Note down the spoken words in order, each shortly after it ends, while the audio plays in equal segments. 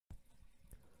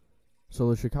So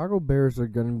the Chicago Bears are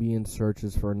going to be in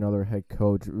searches for another head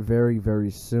coach very, very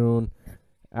soon.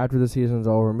 After the season's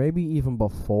over, maybe even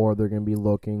before they're going to be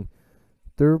looking.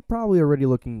 They're probably already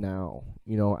looking now,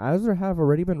 as there have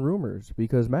already been rumors,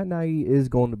 because Matt Nagy is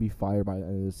going to be fired by the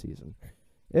end of the season.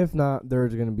 If not,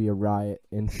 there's going to be a riot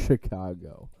in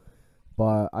Chicago.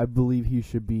 But I believe he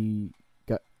should be.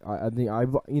 I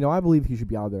believe he should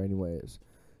be out there anyways.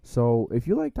 So if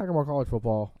you like talking about college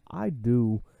football, I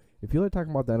do. If you like talking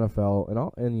about the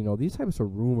NFL and these types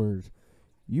of rumors,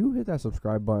 you hit that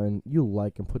subscribe button, you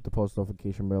like, and put the post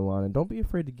notification bell on, and don't be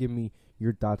afraid to give me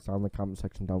your thoughts down in the comment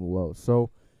section down below. So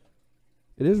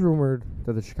it is rumored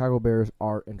that the Chicago Bears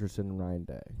are interested in Ryan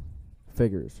Day.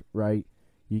 Figures, right?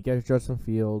 You get Justin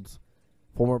Fields,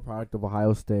 former product of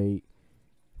Ohio State.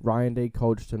 Ryan Day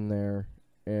coached him there,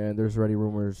 and there's already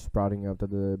rumors sprouting up that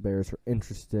the Bears are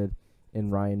interested in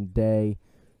Ryan Day.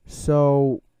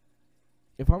 So,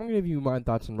 if I'm going to give you my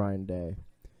thoughts on Ryan Day,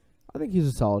 I think he's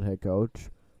a solid head coach,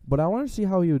 but I want to see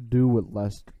how he would do with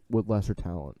lesser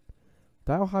talent.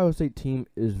 That Ohio State team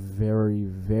is very,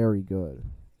 very good.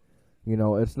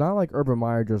 It's not like Urban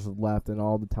Meyer just left and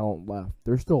all the talent left.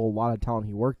 There's still a lot of talent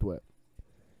he worked with.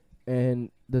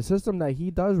 And the system that he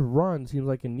does run seems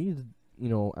like it needs,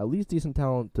 at least decent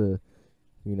talent to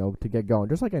get going,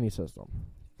 just like any system.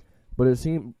 But it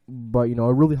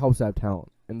really helps to have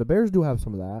talent. And the Bears do have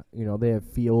some of that. They have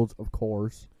Fields, of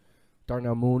course.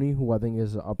 Darnell Mooney, who I think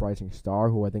is an uprising star,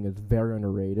 who I think is very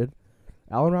underrated.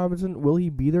 Allen Robinson, will he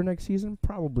be there next season?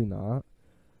 Probably not.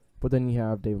 But then you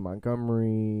have David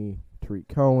Montgomery, Tariq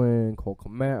Cohen, Cole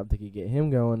Kmet, if they could get him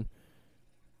going.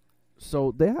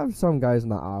 So they have some guys in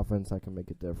the offense that can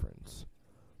make a difference.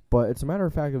 But it's a matter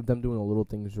of fact of them doing the little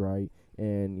things right.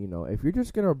 And, if you're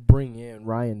just going to bring in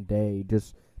Ryan Day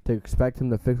just to expect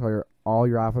him to fix all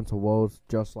your offensive woes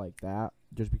just like that,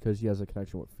 just because he has a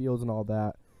connection with Fields and all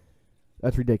that,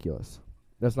 that's ridiculous.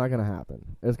 That's not going to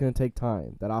happen. It's going to take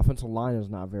time. That offensive line is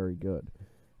not very good.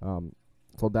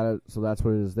 So that's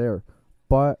what it is there.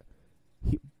 But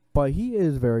he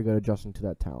is very good adjusting to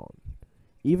that talent.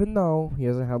 Even though he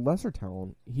hasn't had lesser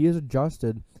talent, he has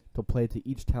adjusted to play to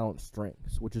each talent's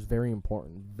strengths, which is very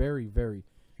important. Very, very,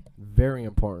 very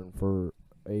important for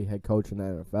a head coach in the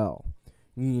NFL.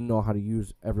 You need to know how to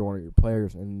use every one of your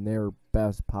players and their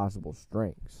best possible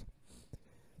strengths.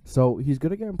 So he's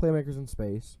good at getting playmakers in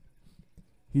space.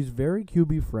 He's very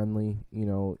QB friendly.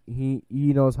 He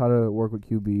knows how to work with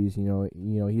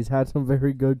QBs. He's had some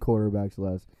very good quarterbacks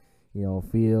last.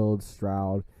 Fields,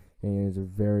 Stroud, and he's a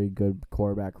very good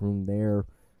quarterback room there.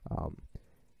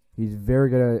 He's very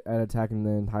good at attacking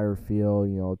the entire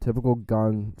field. Typical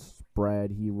gun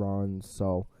spread he runs.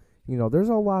 So, there's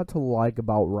a lot to like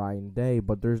about Ryan Day,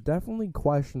 but there's definitely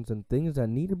questions and things that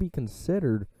need to be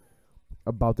considered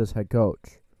about this head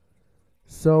coach.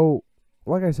 So,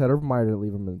 like I said, Urban Meyer didn't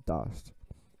leave him in the dust.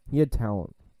 He had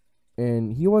talent,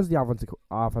 and he was the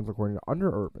offensive coordinator under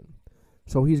Urban.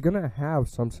 So he's going to have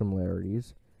some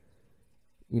similarities.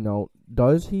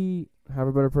 Does he have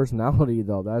a better personality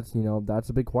though? That's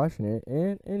a big question.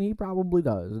 And he probably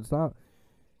does.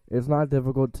 It's not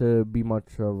difficult to be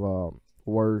much of a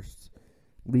worse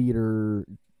leader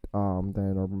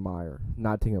than Urban Meyer.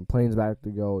 Not taking planes back to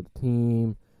go with the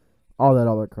team, all that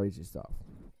other crazy stuff.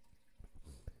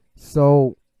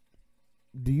 So,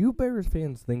 do you Bears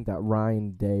fans think that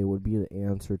Ryan Day would be the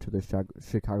answer to the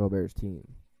Chicago Bears team?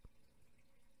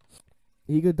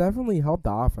 He could definitely help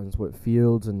the offense with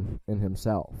Fields and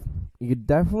himself. He could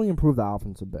definitely improve the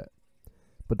offense a bit.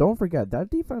 But don't forget,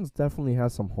 that defense definitely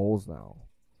has some holes now.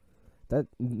 That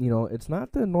it's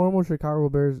not the normal Chicago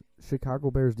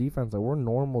Bears defense that we're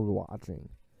normal to watching.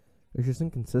 It's just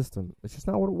inconsistent. It's just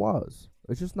not what it was.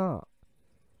 It's just not.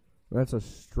 That's a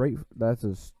straight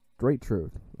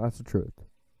truth. That's the truth.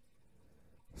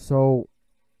 So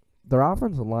their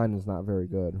offensive line is not very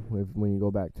good when you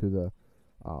go back to the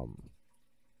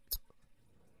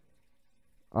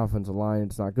offensive line.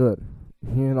 It's not good.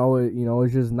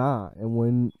 It's just not. And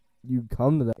when you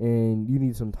come to that and you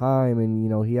need some time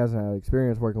and, he hasn't had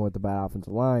experience working with the bad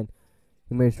offensive line,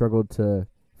 he may struggle to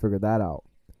figure that out.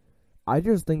 I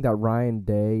just think that Ryan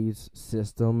Day's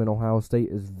system in Ohio State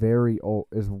is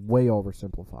way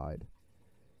oversimplified.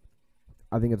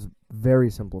 I think it's very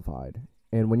simplified.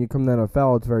 And when you come to the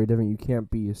NFL, it's very different. You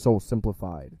can't be so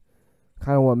simplified.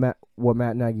 Kind of what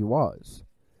Matt Nagy was.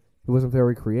 He wasn't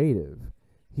very creative.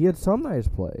 He had some nice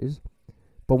plays,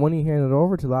 but when he handed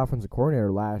over to the offensive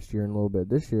coordinator last year and a little bit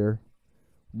this year,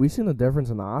 we've seen a difference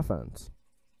in the offense.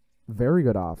 Very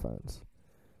good offense.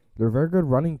 They're a very good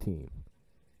running team.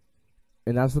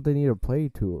 And that's what they need to play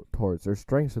towards, their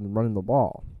strengths in running the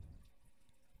ball.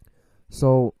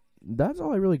 So that's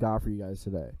all I really got for you guys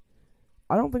today.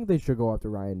 I don't think they should go after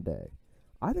Ryan Day.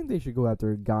 I think they should go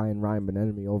after a guy in Ryan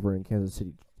Bieniemy over in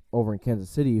Kansas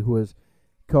City, who has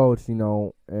coached,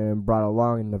 and brought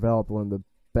along and developed one of the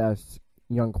best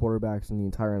young quarterbacks in the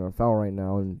entire NFL right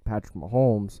now, in Patrick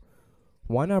Mahomes.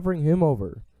 Why not bring him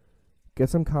over? Get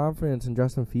some confidence in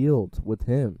Justin Fields with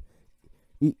him.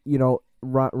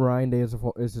 Ryan Day is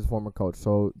his former coach,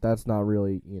 so that's not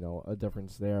really, a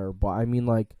difference there. But I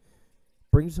mean,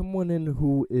 bring someone in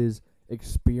who is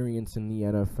experienced in the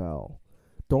NFL.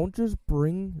 Don't just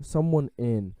bring someone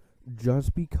in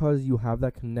just because you have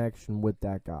that connection with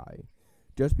that guy.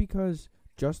 Just because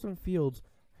Justin Fields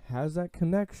has that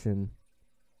connection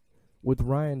with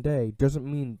Ryan Day doesn't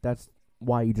mean that's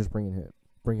why you just bring him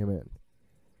in.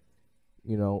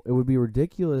 It would be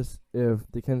ridiculous if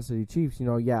the Kansas City Chiefs,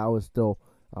 I was still,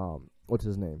 what's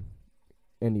his name?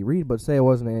 Andy Reid, but say it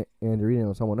wasn't Andy Reid and it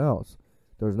was someone else.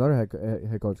 There was another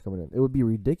head coach coming in. It would be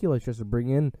ridiculous just to bring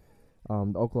in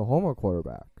the Oklahoma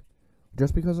quarterback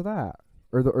just because of that,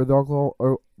 or the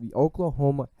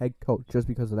Oklahoma head coach just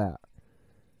because of that.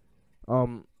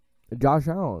 Josh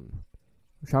Allen,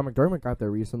 Sean McDermott got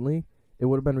there recently. It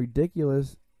would have been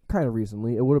ridiculous, kind of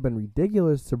recently. It would have been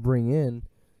ridiculous to bring in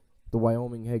the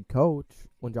Wyoming head coach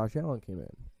when Josh Allen came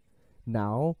in.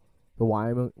 Now, the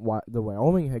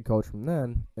Wyoming head coach from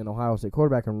then, and Ohio State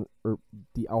quarterback, or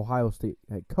the Ohio State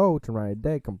head coach and Ryan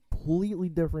Day, completely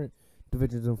different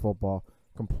divisions in football,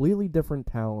 completely different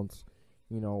talents,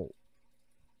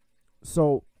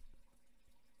 So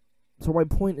my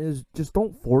point is, just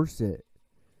don't force it.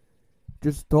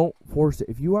 Just don't force it.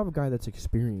 If you have a guy that's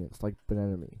experienced, like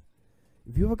Bieniemy,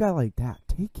 if you have a guy like that,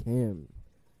 take him.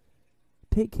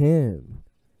 Take him.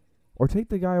 Or take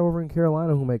the guy over in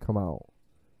Carolina who may come out.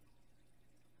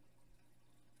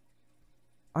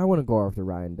 I want to go after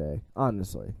Ryan Day,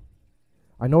 honestly.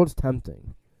 I know it's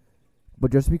tempting.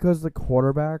 But just because the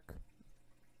quarterback...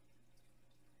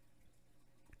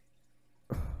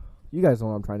 You guys know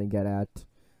what I'm trying to get at.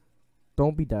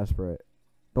 Don't be desperate.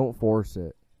 Don't force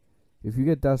it. If you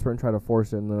get desperate and try to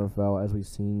force it in the NFL, as we've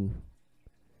seen,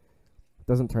 it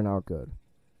doesn't turn out good.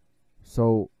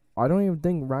 So, I don't even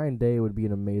think Ryan Day would be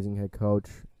an amazing head coach,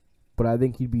 but I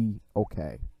think he'd be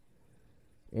okay.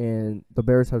 And the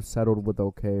Bears have settled with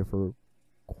okay for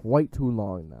quite too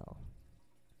long now.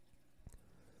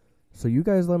 So you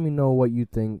guys let me know what you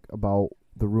think about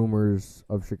the rumors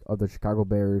of the Chicago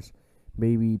Bears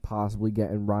maybe possibly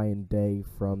getting Ryan Day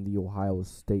from the Ohio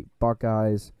State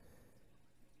Buckeyes.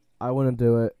 I wouldn't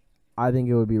do it. I think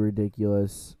it would be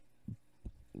ridiculous.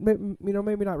 Maybe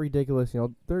not ridiculous. They're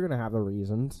going to have their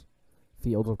reasons.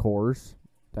 Fields, of course,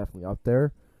 definitely up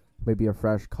there. Maybe a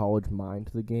fresh college mind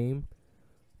to the game.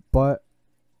 But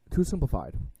too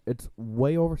simplified. It's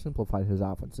way oversimplified, his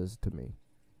offenses, to me.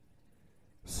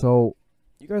 So,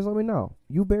 you guys let me know.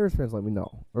 You Bears fans let me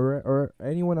know. Or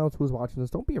anyone else who's watching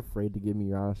this, don't be afraid to give me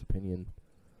your honest opinion.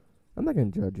 I'm not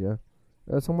going to judge you.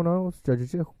 Someone else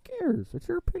judges you. Who cares? It's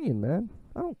your opinion, man.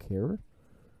 I don't care.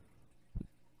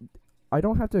 I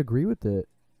don't have to agree with it,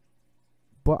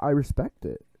 but I respect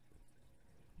it.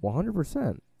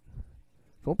 100%.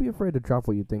 Don't be afraid to drop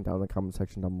what you think down in the comment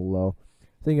section down below.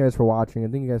 Thank you guys for watching,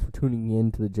 and thank you guys for tuning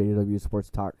in to the JDW Sports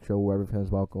Talk Show, where every fan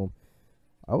is welcome.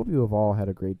 I hope you have all had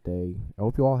a great day. I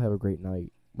hope you all have a great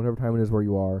night, whatever time it is where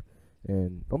you are.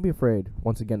 And don't be afraid.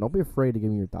 Once again, don't be afraid to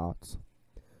give me your thoughts.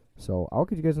 So, I'll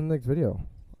catch you guys in the next video.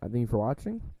 I thank you for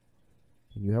watching,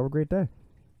 and you have a great day.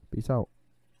 Peace out.